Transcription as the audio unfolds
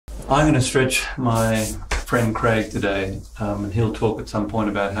I'm going to stretch my friend Craig today, and he'll talk at some point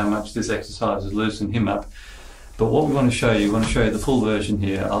about how much this exercise has loosened him up. But what we want to show you, the full version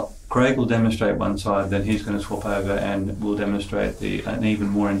here. Craig will demonstrate one side, then he's going to swap over and we'll demonstrate an even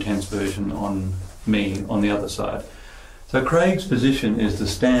more intense version on me on the other side. So Craig's position is the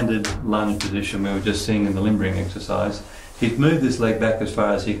standard lunge position we were just seeing in the limbering exercise. He's moved this leg back as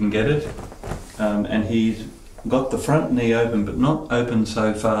far as he can get it, and he's got the front knee open, but not open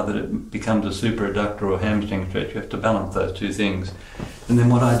so far that it becomes a superadductor or hamstring stretch. You have to balance those two things. And then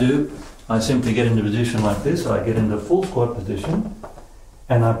what I do, I simply get into a position like this. I get into full squat position,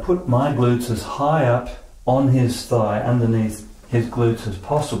 and I put my glutes as high up on his thigh, underneath his glutes as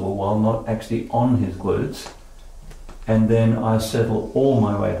possible, while not actually on his glutes. And then I settle all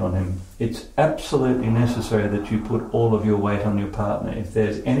my weight on him. It's absolutely necessary that you put all of your weight on your partner. If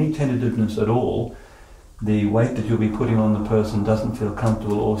there's any tentativeness at all, the weight that you'll be putting on the person doesn't feel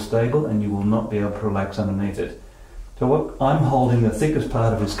comfortable or stable, and you will not be able to relax underneath it. So I'm holding the thickest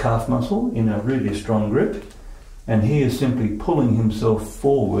part of his calf muscle in a really strong grip, and he is simply pulling himself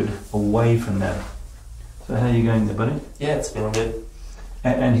forward away from that. So how are you going there, buddy? Yeah, it's feeling good.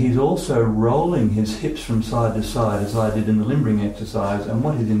 And he's also rolling his hips from side to side, as I did in the limbering exercise, and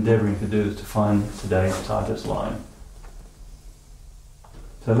what he's endeavouring to do is to find today's tightest line.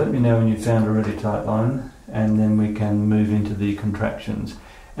 So let me know when you've found a really tight line, and then we can move into the contractions.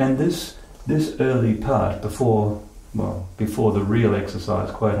 And this early part, before the real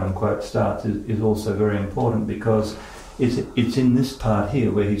exercise, quote unquote, starts, is also very important, because it's in this part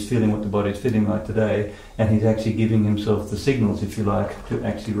here where he's feeling what the body's feeling like today, and he's actually giving himself the signals, if you like, to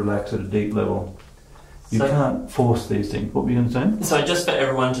actually relax at a deep level. You can't force these things. What were you going to say? So just for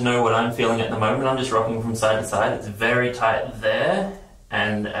everyone to know what I'm feeling at the moment, I'm just rocking from side to side. It's very tight there,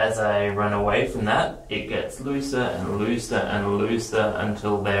 and as I run away from that, it gets looser and looser and looser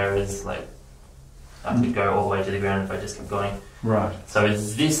until there is like, I could go all the way to the ground if I just kept going. Right. So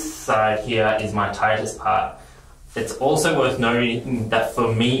this side here is my tightest part. It's also worth noting that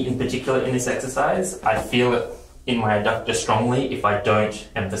for me in particular in this exercise, I feel it in my adductor strongly if I don't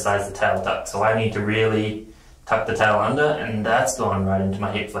emphasize the tail tuck. So I need to really tuck the tail under, and that's gone right into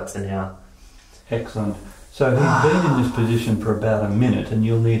my hip flexor now. Excellent. So he's been in this position for about a minute, and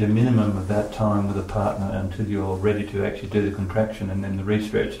you'll need a minimum of that time with a partner until you're ready to actually do the contraction and then the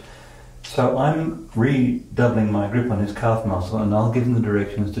re-stretch. So I'm redoubling my grip on his calf muscle, and I'll give him the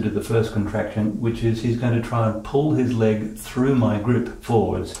directions to do the first contraction, which is he's going to try and pull his leg through my grip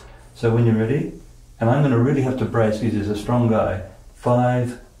forwards. So when you're ready, and I'm going to really have to brace because he's a strong guy.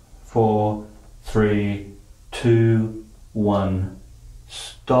 5, 4, 3, 2, 1.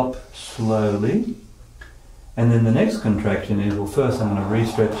 Stop slowly. And then the next contraction is, well, first I'm going to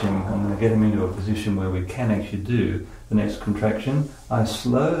re-stretch him. I'm going to get him into a position where we can actually do the next contraction. I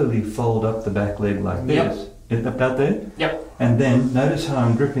slowly fold up the back leg like this. Yep. About there? Yep. And then notice how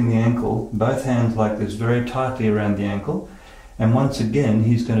I'm gripping the ankle, both hands like this, very tightly around the ankle. And once again,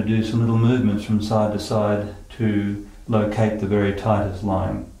 he's going to do some little movements from side to side to locate the very tightest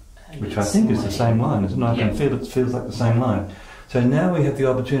line, which I think is the same line, isn't it? I can feel it feels like the same line. So now we have the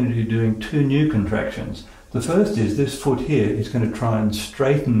opportunity of doing two new contractions. The first is this foot here is going to try and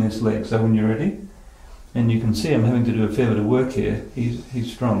straighten this leg. So when you're ready, and you can see I'm having to do a fair bit of work here.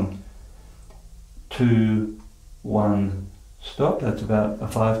 He's strong. 2, 1, stop. That's about a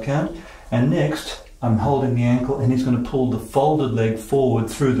 5 count. And next, I'm holding the ankle, and he's going to pull the folded leg forward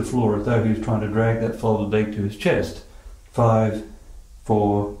through the floor as though he was trying to drag that folded leg to his chest. 5,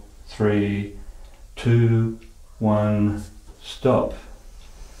 4, 3, 2, 1, stop.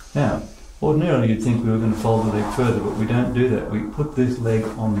 Now, ordinarily you'd think we were going to fold the leg further, but we don't do that. We put this leg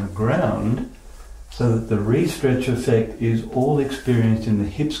on the ground so that the re-stretch effect is all experienced in the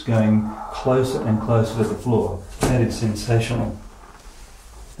hips going closer and closer to the floor. That is sensational.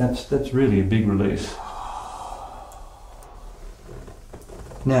 That's really a big release.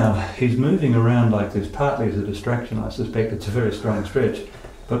 Now, he's moving around like this, partly as a distraction. I suspect it's a very strong stretch,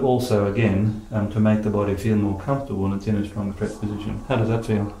 but also, again, to make the body feel more comfortable when it's in a strong stretch position. How does that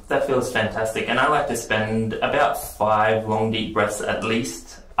feel? That feels fantastic, and I like to spend about 5 long deep breaths at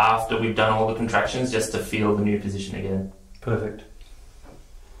least after we've done all the contractions, just to feel the new position again. Perfect.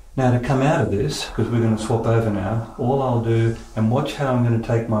 Now to come out of this, because we're going to swap over now, all I'll do, and watch how I'm going to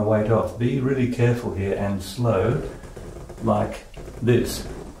take my weight off. Be really careful here and slow, like this,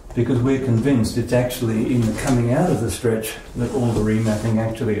 because we're convinced it's actually in the coming out of the stretch that all the remapping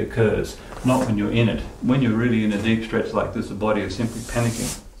actually occurs, not when you're in it. When you're really in a deep stretch like this, the body is simply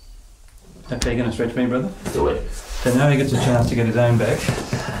panicking. Okay, you going to stretch me, brother? Do it. So now he gets a chance to get his own back.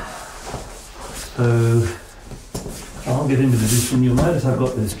 So I'll get into the position. You'll notice I've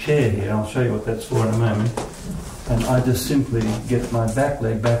got this chair here. I'll show you what that's for in a moment. And I just simply get my back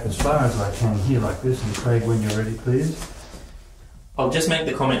leg back as far as I can here like this. And Craig, when you're ready, please. I'll just make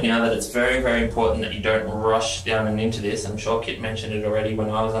the comment now that it's very, very important that you don't rush down and into this. I'm sure Kit mentioned it already when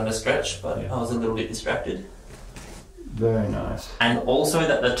I was under stretch, but I was a little bit distracted. Very nice. And also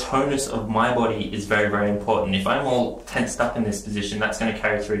that the tonus of my body is very, very important. If I'm all tensed up in this position, that's going to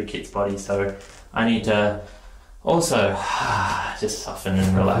carry through to Kit's body. So I need to also just soften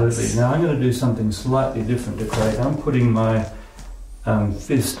and relax. Absolutely. Now I'm going to do something slightly different to Craig. I'm putting my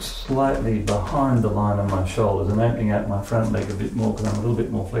fist slightly behind the line of my shoulders and opening out my front leg a bit more because I'm a little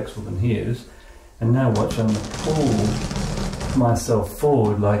bit more flexible than he is. And now watch, I'm going to pull myself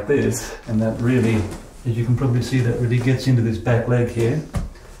forward like this, and that really, as you can probably see, that really gets into this back leg here.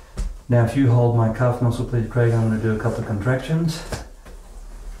 Now if you hold my calf muscle please, Craig, I'm going to do a couple of contractions.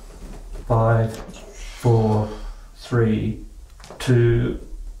 5, 4, 3, 2,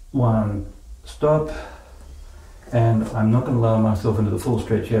 1, stop. And I'm not going to lower myself into the full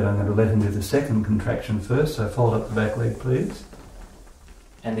stretch yet. I'm going to let him do the second contraction first. So fold up the back leg, please.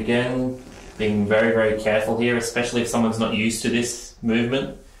 And again, being very, very careful here, especially if someone's not used to this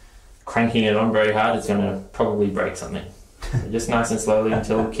movement. Cranking it on very hard is going to probably break something. So just nice and slowly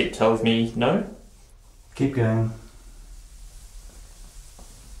until Kit tells me no. Keep going.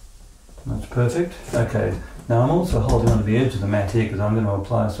 That's perfect. Okay. Now I'm also holding onto the edge of the mat here because I'm going to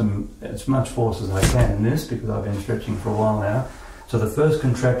apply as much force as I can in this because I've been stretching for a while now. So the first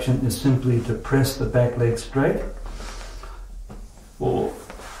contraction is simply to press the back leg straight. 4,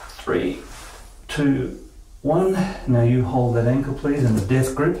 3, 2, 1. Now you hold that ankle please in the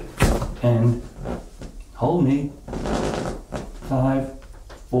death grip and hold me. 5,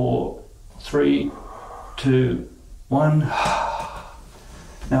 4, 3, 2, 1.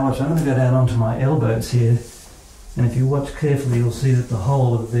 Now watch, I'm going to go down onto my elbows here, and if you watch carefully you'll see that the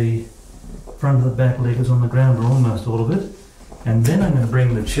whole of the front of the back leg is on the ground, or almost all of it. And then I'm going to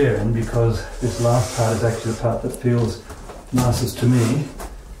bring the chair in because this last part is actually the part that feels nicest to me.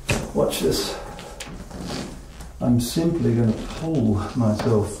 Watch this. I'm simply going to pull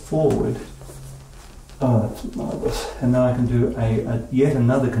myself forward. Oh, that's marvellous. And now I can do yet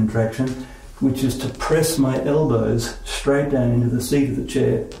another contraction, which is to press my elbows straight down into the seat of the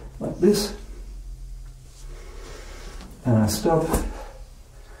chair, like this. And I stop,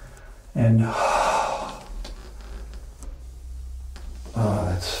 and oh,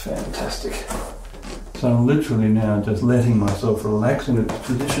 that's fantastic. So I'm literally now just letting myself relax into this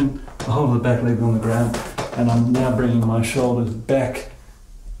position, the whole of the back leg on the ground, and I'm now bringing my shoulders back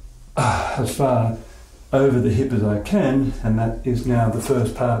as far over the hip as I can, and that is now the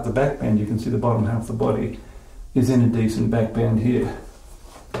first part of the back bend. You can see the bottom half of the body is in a decent back bend here.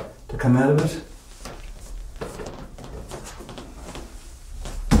 To come out of it,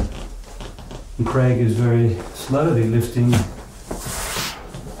 and Craig is very slowly lifting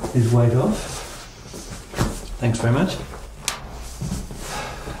his weight off. Thanks very much.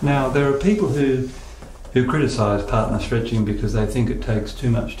 Now there are people who criticise partner stretching because they think it takes too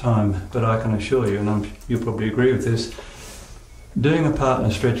much time, but I can assure you, and you'll probably agree with this, doing a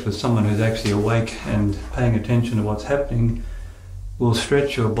partner stretch with someone who's actually awake and paying attention to what's happening will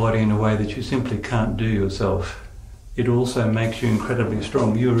stretch your body in a way that you simply can't do yourself. It also makes you incredibly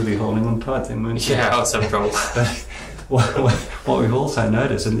strong. You're really holding on tight then, weren't you? Yeah, I was having trouble. But what we've also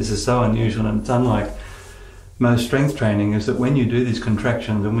noticed, and this is so unusual and it's unlike most strength training, is that when you do these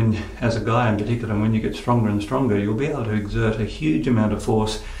contractions, and when, as a guy in particular, when you get stronger and stronger, you'll be able to exert a huge amount of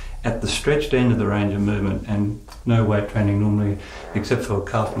force at the stretched end of the range of movement, and no weight training normally, except for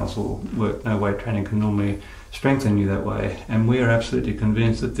calf muscle work, no weight training can normally strengthen you that way. And we are absolutely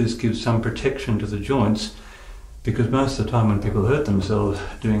convinced that this gives some protection to the joints, because most of the time when people hurt themselves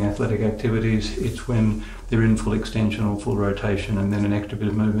doing athletic activities, it's when they're in full extension or full rotation and then an extra bit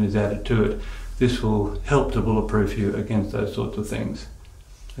of movement is added to it. This will help to bulletproof you against those sorts of things.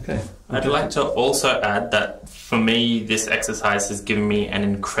 Okay. I'd like to also add that for me, this exercise has given me an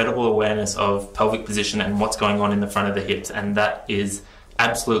incredible awareness of pelvic position and what's going on in the front of the hips, and that is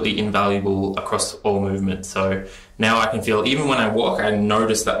absolutely invaluable across all movements. So now I can feel, even when I walk, I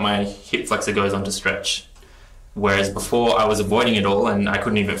notice that my hip flexor goes on to stretch. Whereas before I was avoiding it all and I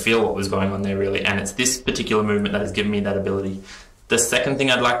couldn't even feel what was going on there really, and it's this particular movement that has given me that ability. The second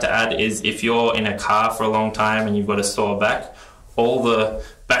thing I'd like to add is if you're in a car for a long time and you've got a sore back, all the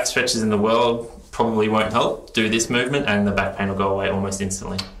back stretches in the world probably won't help. Do this movement and the back pain will go away almost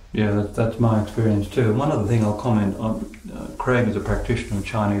instantly. Yeah, that's my experience too. And one other thing I'll comment on, Craig is a practitioner of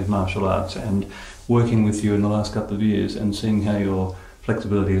Chinese martial arts, and working with you in the last couple of years, years, and seeing how your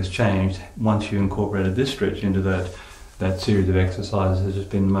flexibility has changed once you incorporated this stretch into that, that series of exercises has just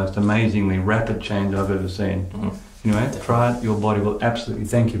been the most amazingly rapid change I've ever seen. Anyway, try it. Your body will absolutely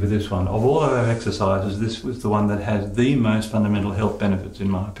thank you for this one. Of all of our exercises, this was the one that has the most fundamental health benefits, in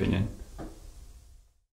my opinion.